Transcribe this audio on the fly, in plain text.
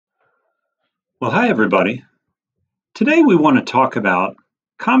Well, hi, everybody. Today we want to talk about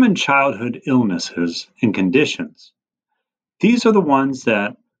common childhood illnesses and conditions. These are the ones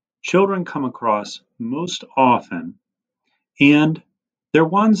that children come across most often, and they're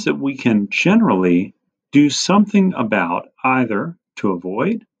ones that we can generally do something about either to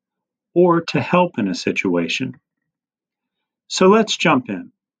avoid or to help in a situation. So let's jump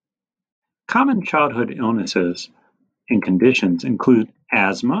in. Common childhood illnesses and conditions include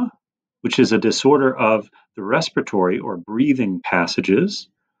asthma, which is a disorder of the respiratory or breathing passages.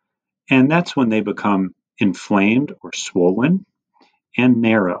 And that's when they become inflamed or swollen and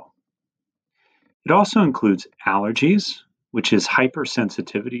narrow. It also includes allergies, which is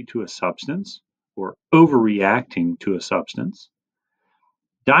hypersensitivity to a substance or overreacting to a substance,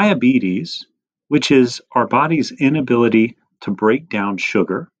 diabetes, which is our body's inability to break down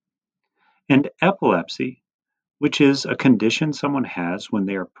sugar, and epilepsy, which is a condition someone has when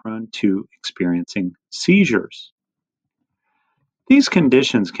they are prone to experiencing seizures. These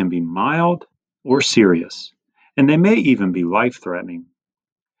conditions can be mild or serious, and they may even be life-threatening.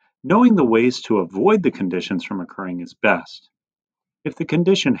 Knowing the ways to avoid the conditions from occurring is best. If the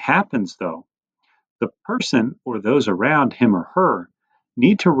condition happens, though, the person or those around him or her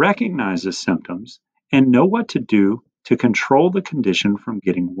need to recognize the symptoms and know what to do to control the condition from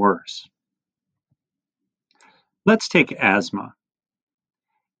getting worse. Let's take asthma.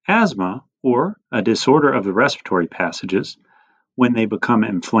 Asthma, or a disorder of the respiratory passages, when they become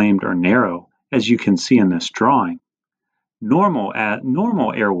inflamed or narrow, as you can see in this drawing. Normal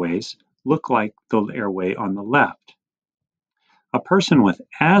airways look like the airway on the left. A person with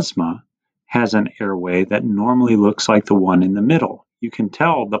asthma has an airway that normally looks like the one in the middle. You can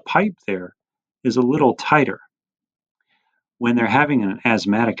tell the pipe there is a little tighter. When they're having an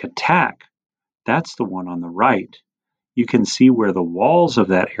asthmatic attack, that's the one on the right. You can see where the walls of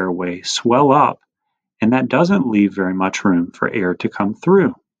that airway swell up, and that doesn't leave very much room for air to come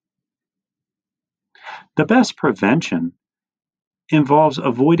through. The best prevention involves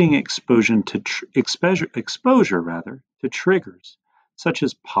avoiding exposure to triggers such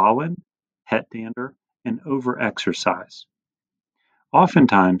as pollen, pet dander, and overexercise.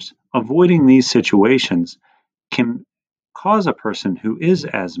 Oftentimes, avoiding these situations can cause a person who is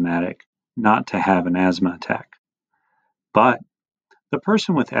asthmatic not to have an asthma attack. But the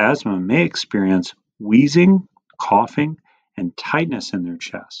person with asthma may experience wheezing, coughing, and tightness in their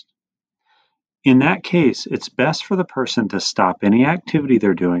chest. In that case, it's best for the person to stop any activity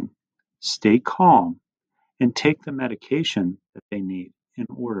they're doing, stay calm, and take the medication that they need in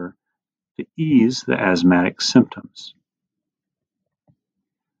order to ease the asthmatic symptoms.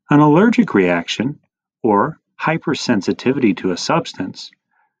 An allergic reaction, or hypersensitivity to a substance,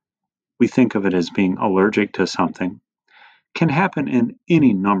 we think of it as being allergic to something, can happen in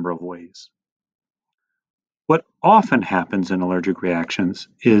any number of ways. What often happens in allergic reactions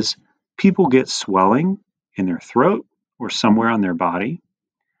is people get swelling in their throat or somewhere on their body.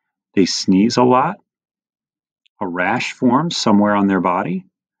 They sneeze a lot. A rash forms somewhere on their body.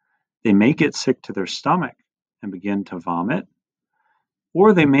 They may get sick to their stomach and begin to vomit,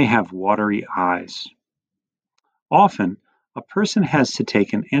 or they may have watery eyes. Often, a person has to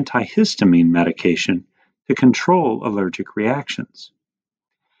take an antihistamine medication to control allergic reactions.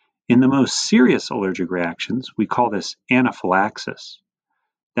 In the most serious allergic reactions, we call this anaphylaxis.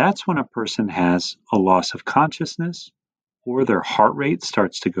 That's when a person has a loss of consciousness, or their heart rate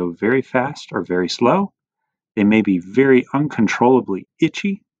starts to go very fast or very slow. They may be very uncontrollably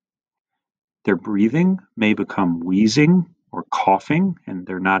itchy. Their breathing may become wheezing or coughing, and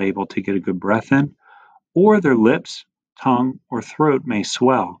they're not able to get a good breath in, or their lips, tongue, or throat may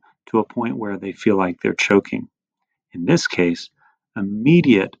swell to a point where they feel like they're choking. In this case,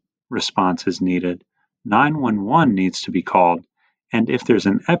 immediate response is needed. 911 needs to be called, and if there's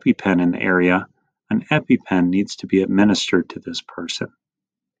an EpiPen in the area, an EpiPen needs to be administered to this person.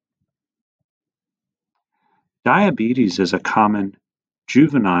 Diabetes is a common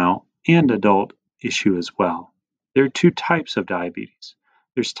juvenile and adult issue as well. There are two types of diabetes.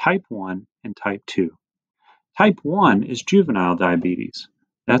 There's type 1 and type 2. Type 1 is juvenile diabetes.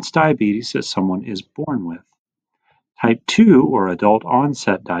 That's diabetes that someone is born with. Type 2, or adult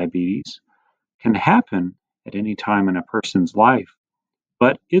onset diabetes, can happen at any time in a person's life,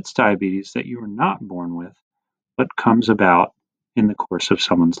 but it's diabetes that you are not born with, but comes about in the course of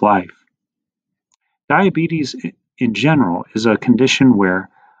someone's life. Diabetes in general is a condition where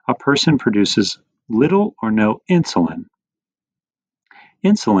a person produces little or no insulin.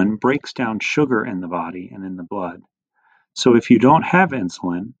 Insulin breaks down sugar in the body and in the blood. So if you don't have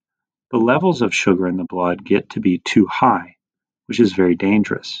insulin, the levels of sugar in the blood get to be too high, which is very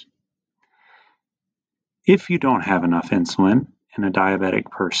dangerous. If you don't have enough insulin in a diabetic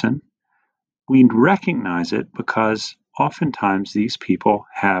person, we recognize it because oftentimes these people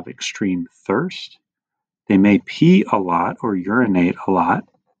have extreme thirst. They may pee a lot or urinate a lot.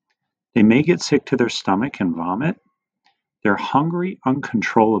 They may get sick to their stomach and vomit. They're hungry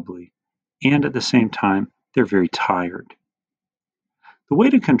uncontrollably, and at the same time, they're very tired. The way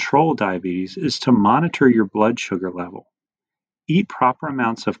to control diabetes is to monitor your blood sugar level. Eat proper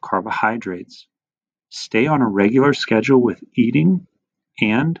amounts of carbohydrates. Stay on a regular schedule with eating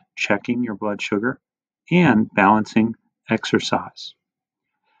and checking your blood sugar and balancing exercise.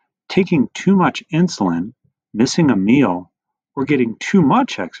 Taking too much insulin, missing a meal, or getting too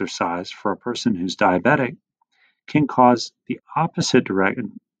much exercise for a person who's diabetic can cause the opposite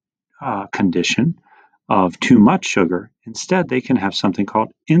condition of too much sugar. Instead, they can have something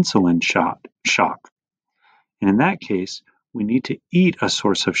called insulin shock. And in that case, we need to eat a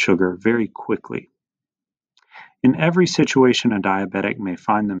source of sugar very quickly. In every situation a diabetic may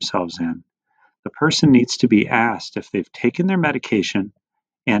find themselves in, the person needs to be asked if they've taken their medication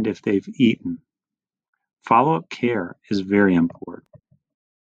and if they've eaten. Follow-up care is very important.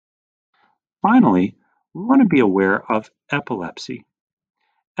 Finally, we want to be aware of epilepsy.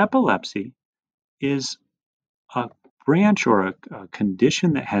 Epilepsy is a branch or a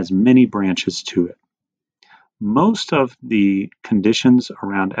condition that has many branches to it. Most of the conditions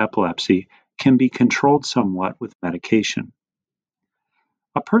around epilepsy can be controlled somewhat with medication.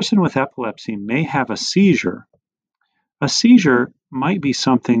 A person with epilepsy may have a seizure. A seizure might be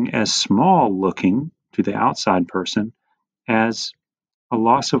something as small looking to the outside person as a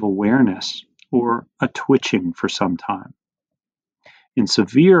loss of awareness or a twitching for some time. In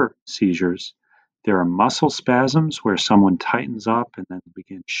severe seizures, there are muscle spasms where someone tightens up and then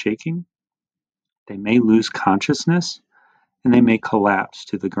begins shaking. They may lose consciousness and they may collapse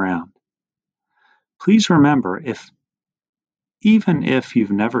to the ground. Please remember, even if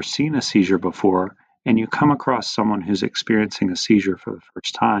you've never seen a seizure before and you come across someone who's experiencing a seizure for the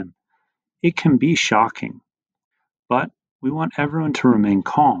first time, it can be shocking, but we want everyone to remain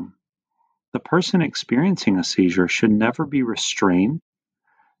calm. The person experiencing a seizure should never be restrained.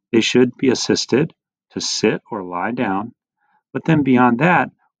 They should be assisted to sit or lie down, but then beyond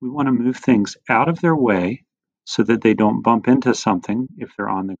that, we want to move things out of their way so that they don't bump into something if they're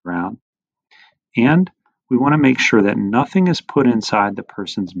on the ground. And we want to make sure that nothing is put inside the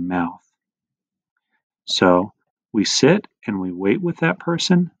person's mouth. So we sit and we wait with that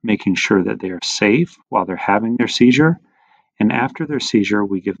person, making sure that they are safe while they're having their seizure. And after their seizure,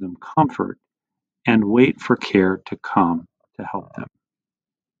 we give them comfort and wait for care to come to help them.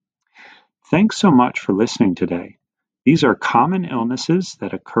 Thanks so much for listening today. These are common illnesses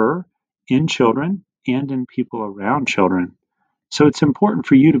that occur in children and in people around children. So it's important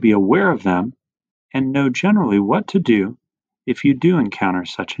for you to be aware of them and know generally what to do if you do encounter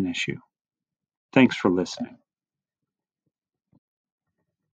such an issue. Thanks for listening.